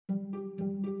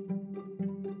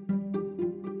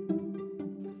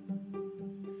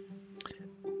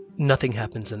Nothing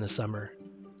happens in the summer.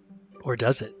 Or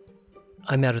does it?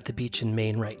 I'm out at the beach in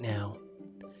Maine right now.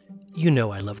 You know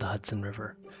I love the Hudson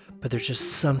River, but there's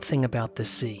just something about the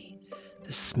sea.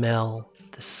 The smell,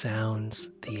 the sounds,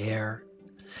 the air.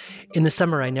 In the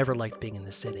summer, I never liked being in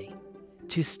the city.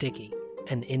 Too sticky,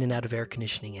 and in and out of air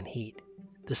conditioning and heat.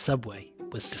 The subway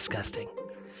was disgusting.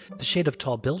 The shade of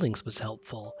tall buildings was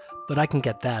helpful, but I can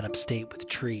get that upstate with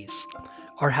trees.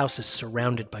 Our house is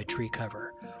surrounded by tree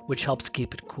cover, which helps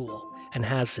keep it cool, and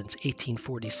has since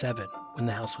 1847, when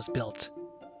the house was built.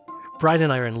 Brian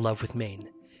and I are in love with Maine,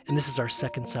 and this is our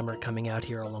second summer coming out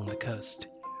here along the coast.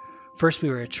 First we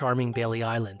were at charming Bailey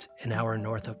Island, an hour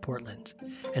north of Portland,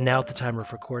 and now at the time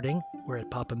of recording, we're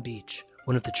at Popham Beach,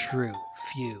 one of the true,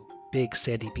 few, big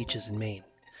sandy beaches in Maine.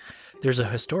 There's a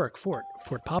historic fort,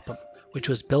 Fort Popham, which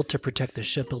was built to protect the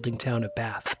shipbuilding town of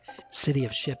Bath, City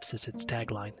of Ships is its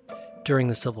tagline, during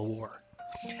the Civil War.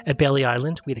 At Bailey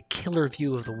Island, we had a killer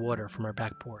view of the water from our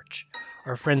back porch.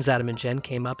 Our friends Adam and Jen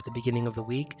came up at the beginning of the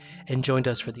week and joined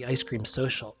us for the ice cream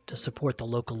social to support the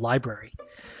local library.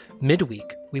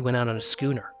 Midweek, we went out on a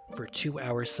schooner for a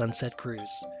 2-hour sunset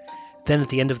cruise. Then at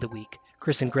the end of the week,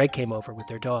 Chris and Greg came over with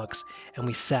their dogs, and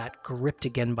we sat gripped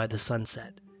again by the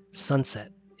sunset.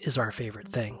 Sunset is our favorite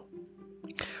thing.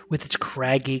 With its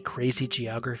craggy, crazy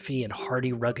geography and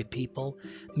hardy, rugged people,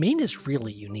 Maine is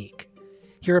really unique.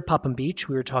 Here at Popham Beach,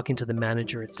 we were talking to the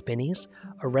manager at Spinney's,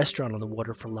 a restaurant on the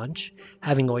water for lunch,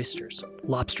 having oysters,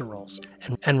 lobster rolls,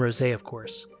 and rosé, of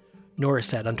course. Nora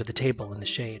sat under the table in the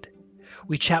shade.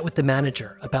 We chat with the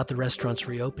manager about the restaurant's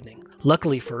reopening,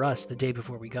 luckily for us the day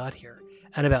before we got here,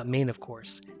 and about Maine, of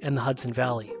course, and the Hudson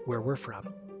Valley, where we're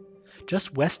from.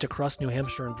 Just west across New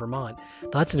Hampshire and Vermont,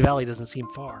 the Hudson Valley doesn't seem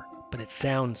far, but it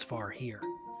sounds far here.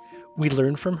 We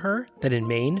learned from her that in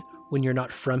Maine, when you're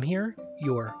not from here,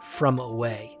 you're from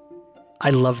away.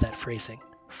 I love that phrasing,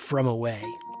 from away.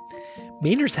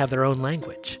 Mainers have their own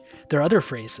language. There are other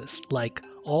phrases, like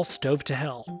all stove to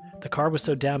hell. The car was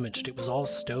so damaged it was all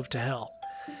stove to hell.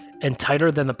 And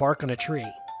tighter than the bark on a tree.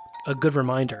 A good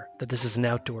reminder that this is an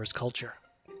outdoors culture.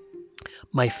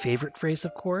 My favorite phrase,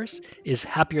 of course, is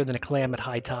happier than a clam at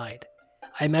high tide.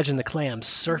 I imagine the clams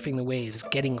surfing the waves,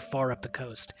 getting far up the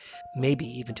coast,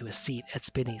 maybe even to a seat at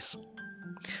Spinney's.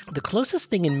 The closest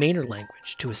thing in Mainer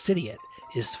language to a citiate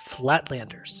is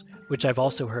Flatlanders, which I've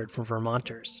also heard from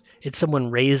Vermonters. It's someone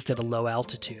raised at a low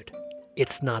altitude.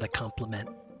 It's not a compliment.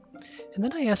 And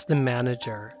then I asked the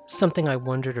manager something I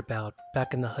wondered about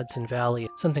back in the Hudson Valley,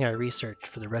 something I researched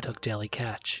for the Red Hook Daily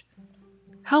Catch.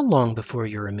 How long before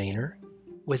you're a Mainer?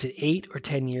 Was it 8 or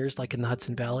 10 years like in the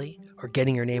Hudson Valley, or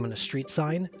getting your name on a street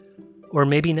sign? Or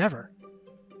maybe never?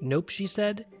 Nope, she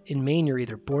said. In Maine, you're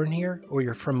either born here or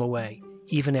you're from away,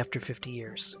 even after 50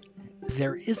 years.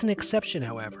 There is an exception,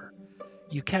 however.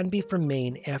 You can be from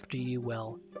Maine after you,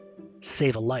 well,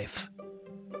 save a life.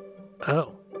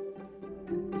 Oh.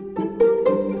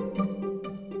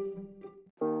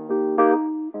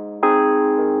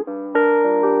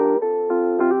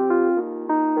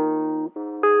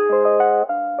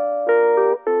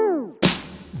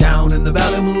 The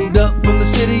valley moved up from the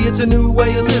city, it's a new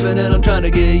way of living and I'm trying to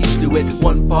get used to it.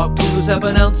 1 park coolers, half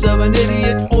an ounce of an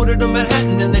idiot. Ordered a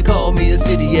Manhattan and they call me a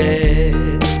city, yeah.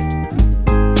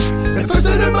 At first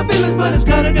I hurt my feelings, but it's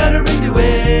kinda got a ring to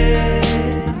it.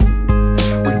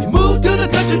 When you move to the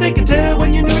country, they can tell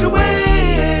when you're new to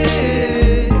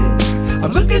it.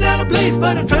 I'm looking at a place,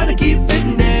 but I'm trying to keep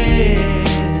fitting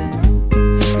in.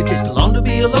 It takes too long to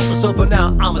be a local, so for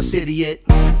now I'm a city-it.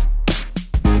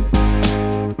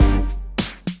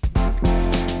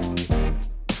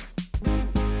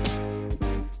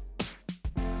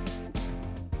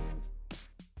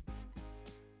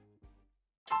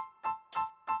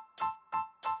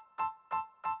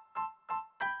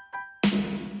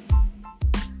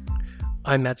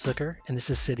 I'm Matt Zucker, and this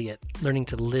is Citiate, learning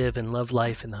to live and love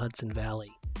life in the Hudson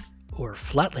Valley. Or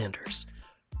Flatlanders,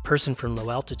 person from low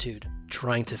altitude,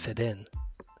 trying to fit in.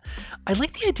 I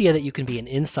like the idea that you can be an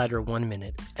insider 1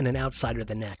 minute and an outsider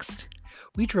the next.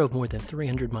 We drove more than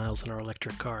 300 miles in our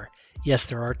electric car. Yes,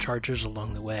 there are chargers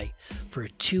along the way, for a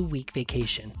 2-week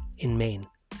vacation in Maine.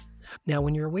 Now,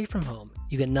 when you're away from home,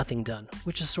 you get nothing done,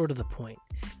 which is sort of the point.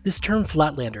 This term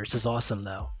Flatlanders is awesome,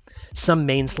 though. Some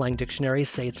Maine slang dictionaries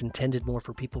say it's intended more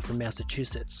for people from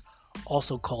Massachusetts,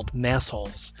 also called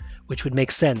massholes, which would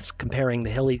make sense comparing the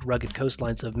hilly, rugged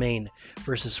coastlines of Maine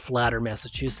versus flatter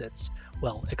Massachusetts,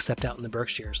 well, except out in the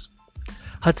Berkshires.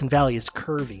 Hudson Valley is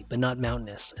curvy, but not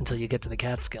mountainous until you get to the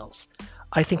Catskills.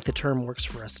 I think the term works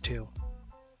for us, too.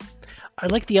 I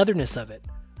like the otherness of it.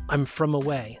 I'm from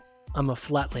away. I'm a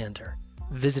Flatlander,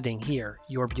 visiting here,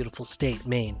 your beautiful state,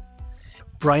 Maine.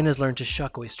 Brian has learned to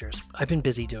shuck oysters. I've been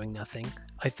busy doing nothing.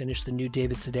 I finished the new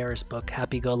David Sedaris book,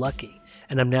 Happy Go Lucky,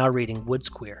 and I'm now reading Woods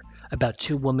Queer, about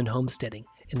two women homesteading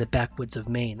in the backwoods of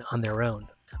Maine on their own.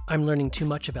 I'm learning too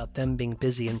much about them being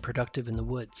busy and productive in the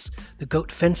woods, the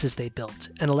goat fences they built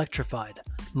and electrified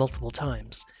multiple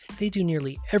times. They do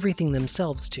nearly everything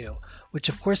themselves too, which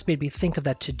of course made me think of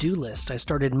that to-do list I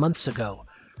started months ago.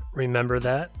 Remember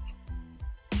that?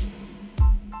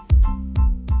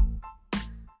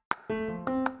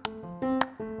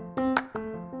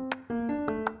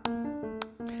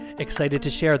 Excited to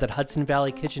share that Hudson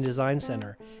Valley Kitchen Design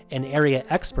Center, an area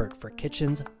expert for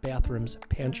kitchens, bathrooms,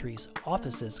 pantries,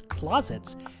 offices,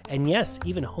 closets, and yes,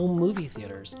 even home movie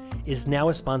theaters, is now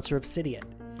a sponsor of Cidiot.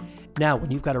 Now, when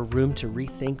you've got a room to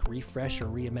rethink, refresh, or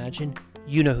reimagine,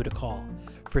 you know who to call.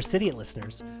 For Cidiot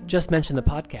listeners, just mention the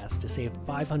podcast to save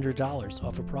 $500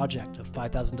 off a project of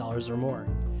 $5,000 or more.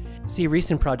 See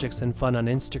recent projects and fun on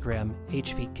Instagram,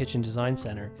 HV Kitchen Design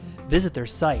Center, visit their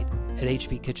site at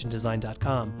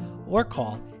hvkitchendesign.com, or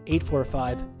call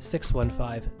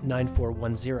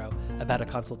 845-615-9410 about a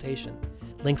consultation.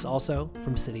 Links also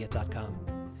from Cidiot.com.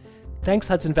 Thanks,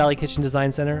 Hudson Valley Kitchen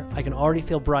Design Center. I can already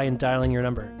feel Brian dialing your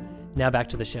number. Now back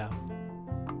to the show.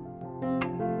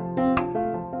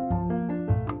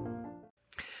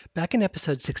 Back in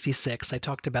episode 66, I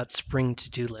talked about spring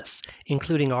to-do lists,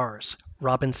 including ours,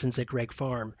 Robinson's at Gregg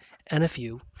Farm, and a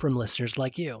few from listeners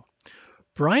like you.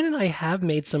 Brian and I have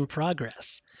made some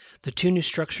progress. The two new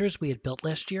structures we had built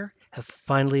last year have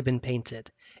finally been painted.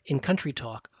 In country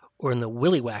talk, or in the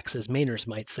willy wax as Mainers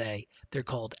might say, they're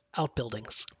called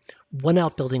outbuildings. One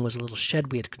outbuilding was a little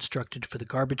shed we had constructed for the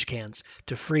garbage cans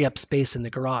to free up space in the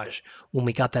garage when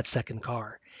we got that second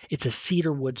car. It's a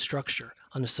cedar wood structure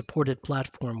on a supported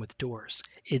platform with doors.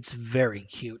 It's very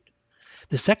cute.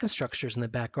 The second structure is in the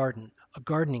back garden, a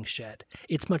gardening shed.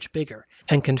 It's much bigger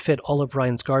and can fit all of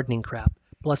Brian's gardening crap,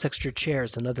 plus extra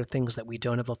chairs and other things that we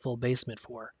don't have a full basement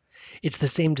for. It's the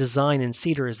same design in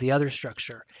cedar as the other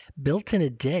structure, built in a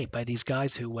day by these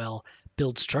guys who, well,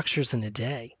 build structures in a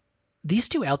day. These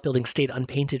two outbuildings stayed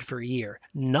unpainted for a year,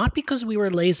 not because we were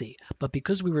lazy, but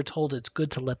because we were told it's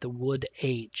good to let the wood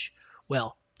age.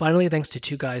 Well, finally, thanks to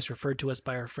two guys referred to us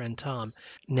by our friend Tom,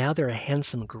 now they're a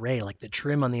handsome gray like the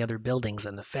trim on the other buildings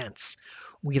and the fence.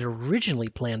 We had originally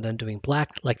planned on doing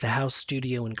black like the house,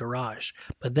 studio, and garage,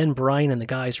 but then Brian and the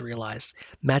guys realized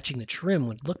matching the trim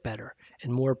would look better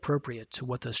and more appropriate to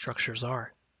what those structures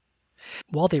are.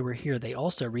 While they were here, they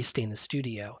also restained the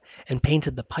studio and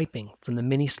painted the piping from the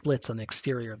mini splits on the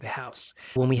exterior of the house.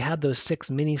 When we had those 6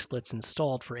 mini splits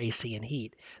installed for AC and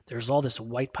heat, there's all this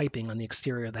white piping on the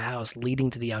exterior of the house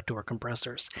leading to the outdoor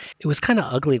compressors. It was kind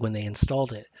of ugly when they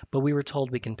installed it, but we were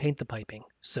told we can paint the piping,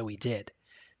 so we did.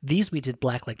 These we did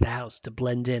black like the house to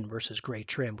blend in versus gray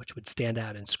trim, which would stand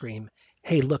out and scream,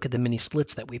 "Hey, look at the mini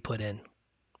splits that we put in."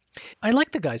 I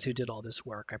like the guys who did all this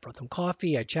work. I brought them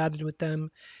coffee, I chatted with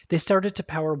them. They started to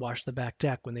power wash the back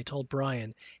deck when they told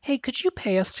Brian, "Hey, could you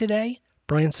pay us today?"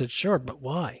 Brian said, "Sure, but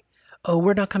why?" "Oh,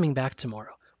 we're not coming back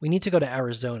tomorrow. We need to go to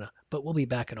Arizona, but we'll be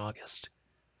back in August."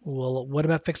 "Well, what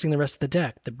about fixing the rest of the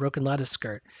deck, the broken lattice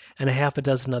skirt, and a half a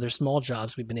dozen other small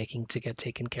jobs we've been aching to get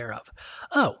taken care of?"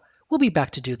 "Oh, we'll be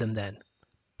back to do them then.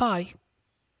 Bye."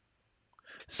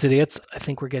 Idiots, I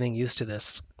think we're getting used to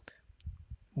this.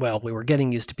 Well, we were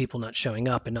getting used to people not showing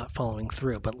up and not following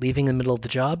through, but leaving in the middle of the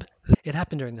job? It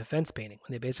happened during the fence painting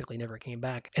when they basically never came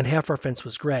back, and half our fence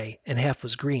was gray and half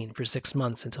was green for 6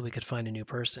 months until we could find a new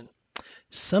person.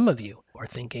 Some of you are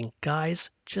thinking, "Guys,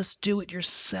 just do it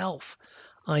yourself."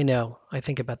 I know, I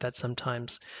think about that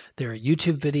sometimes. There are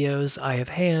YouTube videos, I have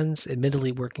hands,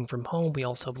 admittedly working from home, we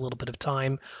also have a little bit of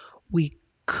time. We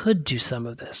could do some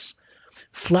of this.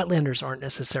 Flatlanders aren't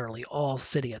necessarily all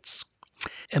idiots.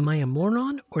 Am I a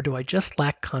moron, or do I just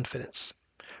lack confidence?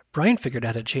 Brian figured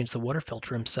out how to change the water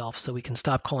filter himself so we can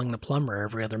stop calling the plumber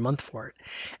every other month for it.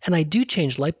 And I do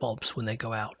change light bulbs when they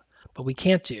go out. But we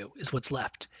can't do is what's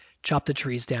left. Chop the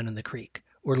trees down in the creek,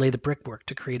 or lay the brickwork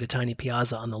to create a tiny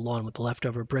piazza on the lawn with the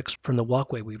leftover bricks from the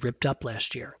walkway we ripped up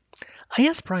last year. I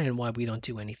asked Brian why we don't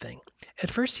do anything. At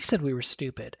first he said we were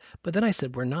stupid, but then I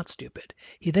said we're not stupid.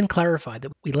 He then clarified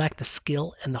that we lacked the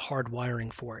skill and the hard wiring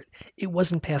for it. It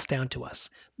wasn't passed down to us.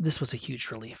 This was a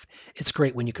huge relief. It's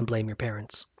great when you can blame your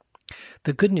parents.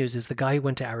 The good news is the guy who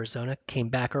went to Arizona came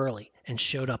back early and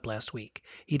showed up last week.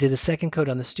 He did a second coat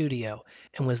on the studio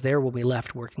and was there when we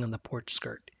left working on the porch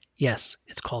skirt. Yes,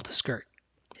 it's called a skirt.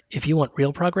 If you want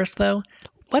real progress, though,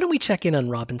 why don't we check in on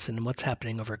Robinson and what's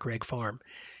happening over at Gregg Farm?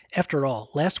 After all,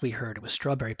 last we heard it was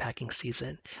strawberry packing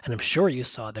season, and I'm sure you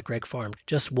saw that Gregg Farm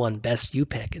just won Best U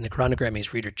Pick in the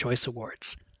Chronogrammy's Reader Choice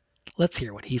Awards. Let's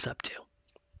hear what he's up to.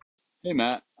 Hey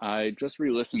Matt, I just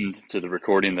re-listened to the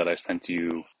recording that I sent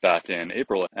you back in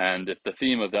April, and if the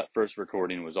theme of that first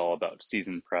recording was all about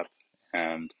season prep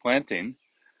and planting,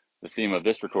 the theme of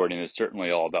this recording is certainly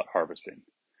all about harvesting.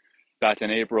 Back in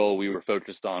April, we were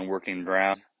focused on working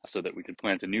ground so that we could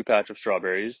plant a new patch of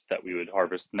strawberries that we would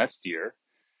harvest next year.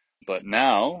 But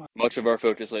now, much of our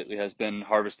focus lately has been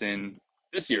harvesting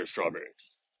this year's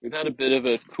strawberries. We've had a bit of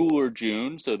a cooler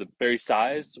June, so the berry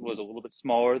size was a little bit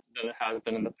smaller than it has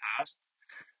been in the past.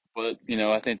 But,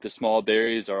 I think the small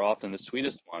berries are often the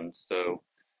sweetest ones. So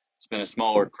it's been a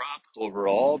smaller crop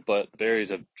overall, but the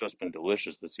berries have just been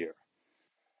delicious this year.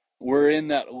 We're in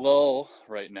that lull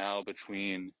right now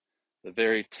between the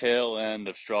very tail end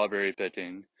of strawberry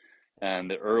picking and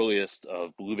the earliest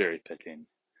of blueberry picking.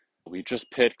 We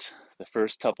just picked the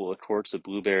first couple of quarts of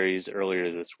blueberries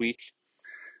earlier this week.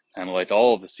 And like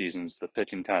all of the seasons, the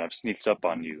picking kind of sneaks up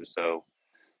on you. So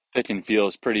picking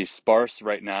feels pretty sparse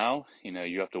right now.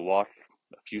 You have to walk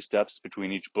a few steps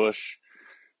between each bush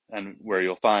and where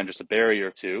you'll find just a berry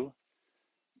or two.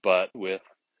 But with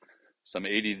some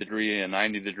 80-degree and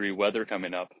 90-degree weather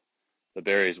coming up, the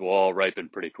berries will all ripen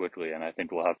pretty quickly, and I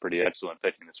think we'll have pretty excellent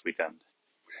picking this weekend.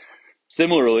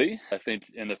 Similarly, I think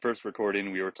in the first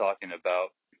recording we were talking about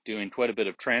doing quite a bit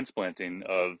of transplanting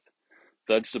of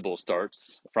vegetable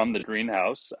starts from the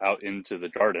greenhouse out into the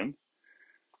garden.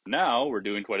 Now we're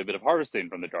doing quite a bit of harvesting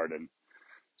from the garden.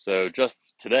 So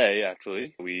just today,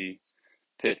 actually, we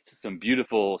picked some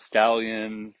beautiful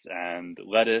scallions and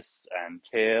lettuce and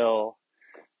kale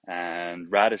and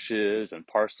radishes and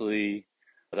parsley.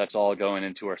 That's all going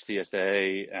into our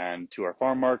CSA and to our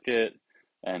farm market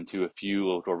and to a few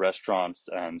local restaurants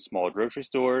and small grocery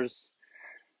stores.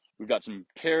 We've got some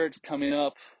carrots coming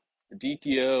up,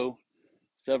 radicchio,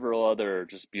 several other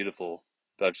just beautiful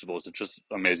vegetables. It's just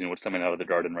amazing what's coming out of the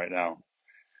garden right now.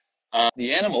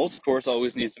 The animals, of course,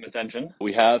 always need some attention.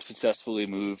 We have successfully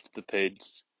moved the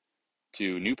pigs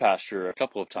to new pasture a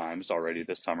couple of times already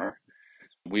this summer.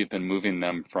 We've been moving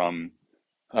them from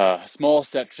small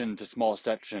section to small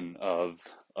section of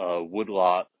a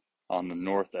woodlot on the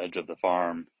north edge of the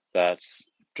farm that's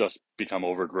just become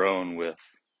overgrown with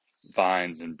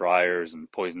vines and briars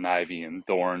and poison ivy and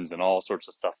thorns and all sorts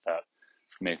of stuff that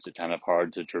makes it kind of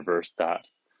hard to traverse that.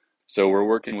 So we're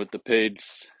working with the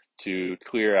pigs to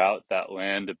clear out that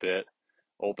land a bit,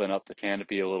 open up the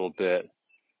canopy a little bit,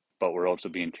 but we're also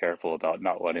being careful about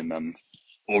not letting them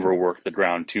overwork the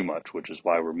ground too much, which is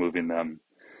why we're moving them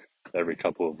every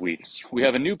couple of weeks. We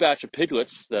have a new batch of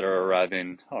piglets that are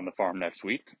arriving on the farm next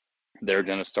week. They're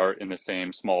going to start in the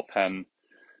same small pen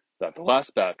that the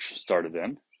last batch started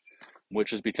in,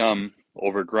 which has become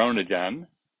overgrown again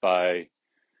by,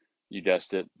 you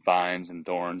guessed it, vines and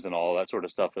thorns and all that sort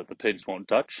of stuff that the pigs won't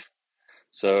touch.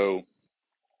 So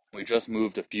we just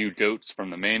moved a few goats from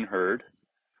the main herd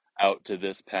out to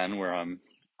this pen where I'm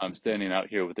standing out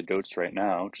here with the goats right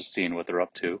now, just seeing what they're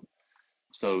up to.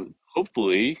 So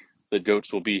hopefully the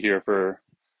goats will be here for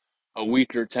a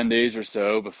week or 10 days or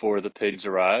so before the pigs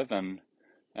arrive, and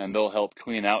they'll help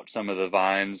clean out some of the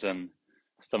vines and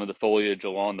some of the foliage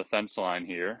along the fence line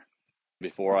here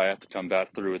before I have to come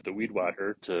back through with the weed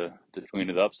whacker to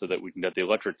clean it up so that we can get the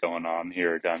electric going on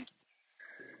here again.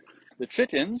 The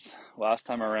chickens, last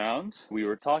time around, we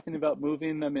were talking about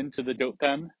moving them into the goat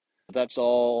pen. That's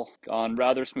all gone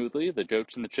rather smoothly. The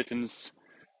goats and the chickens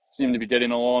seem to be getting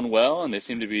along well, and they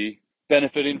seem to be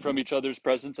benefiting from each other's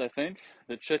presence, I think.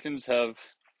 The chickens have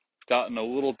gotten a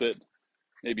little bit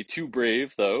maybe too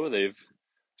brave, though. They've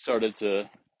started to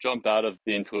jump out of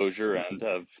the enclosure and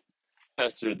have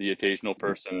pestered the occasional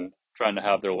person trying to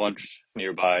have their lunch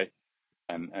nearby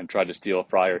and tried to steal a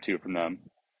fry or two from them.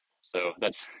 So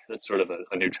that's sort of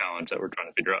a new challenge that we're trying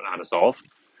to figure out how to solve.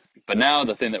 But now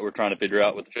the thing that we're trying to figure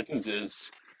out with the chickens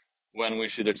is when we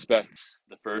should expect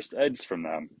the first eggs from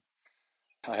them.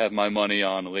 I have my money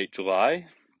on late July,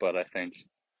 but I think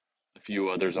a few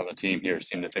others on the team here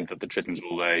seem to think that the chickens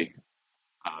will lay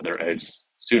their eggs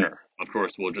sooner. Of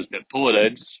course, we'll just get pullet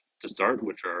eggs to start,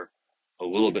 which are a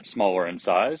little bit smaller in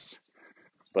size.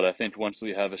 But I think once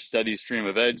we have a steady stream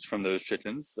of eggs from those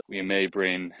chickens, we may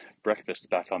bring breakfast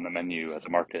back on the menu at the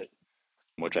market,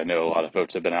 which I know a lot of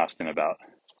folks have been asking about.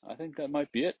 I think that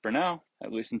might be it for now,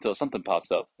 at least until something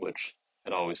pops up, which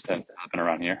it always tends to happen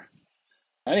around here.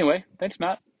 Anyway, thanks,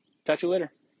 Matt. Catch you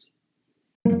later.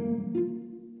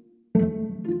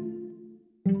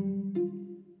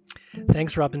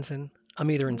 Thanks, Robinson. I'm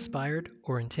either inspired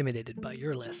or intimidated by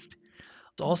your list.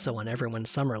 Also on everyone's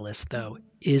summer list, though,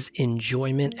 is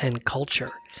enjoyment and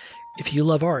culture. If you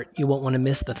love art, you won't want to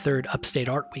miss the third Upstate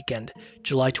Art Weekend,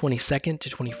 July 22nd to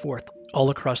 24th, all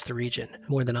across the region.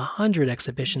 More than 100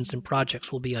 exhibitions and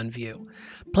projects will be on view.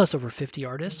 Plus, over 50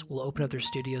 artists will open up their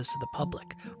studios to the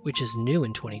public, which is new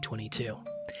in 2022.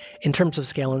 In terms of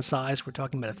scale and size, we're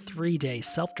talking about a 3-day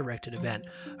self-directed event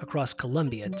across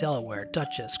Columbia, Delaware,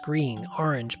 Dutchess, Greene,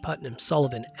 Orange, Putnam,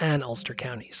 Sullivan, and Ulster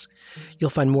counties. You'll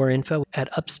find more info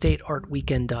at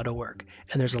upstateartweekend.org,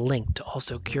 and there's a link to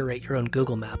also curate your own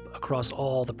Google map across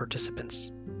all the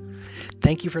participants.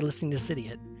 Thank you for listening to City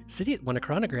It. City It won a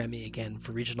chronogrammy again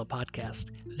for Regional Podcast,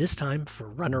 this time for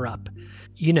runner-up.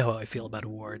 You know how I feel about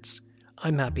awards.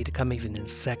 I'm happy to come even in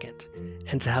second.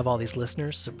 And to have all these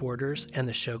listeners, supporters, and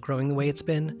the show growing the way it's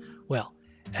been, well,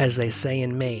 as they say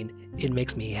in Maine, it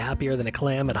makes me happier than a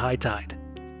clam at high tide.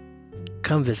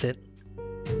 Come visit.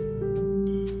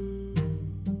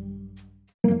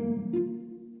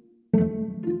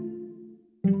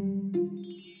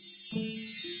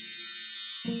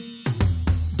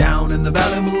 Down in the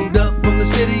valley, moved up from the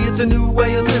city. It's a new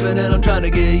way of living and I'm trying to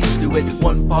get used to it.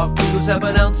 1 park noodles, half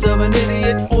an ounce of an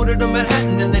idiot. Ordered a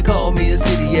Manhattan and they call me a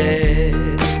city, yeah.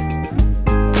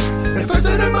 At first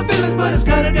it hurt my feelings, but it's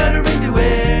kinda got her into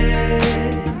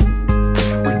it.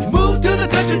 When you move to the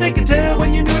country, they can tell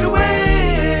when you're new to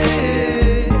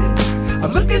it.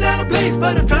 I'm looking at a place,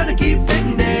 but I'm trying to keep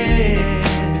fitting in.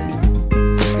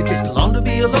 It takes too long to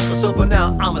be a local, so for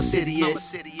now I'm a city, I'm a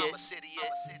city, I'm a city, I'm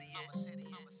a city, I'm a city,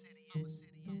 I'm a city, I'm a city.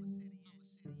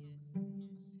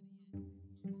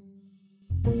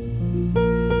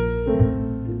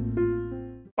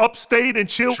 Upstate and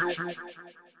chill.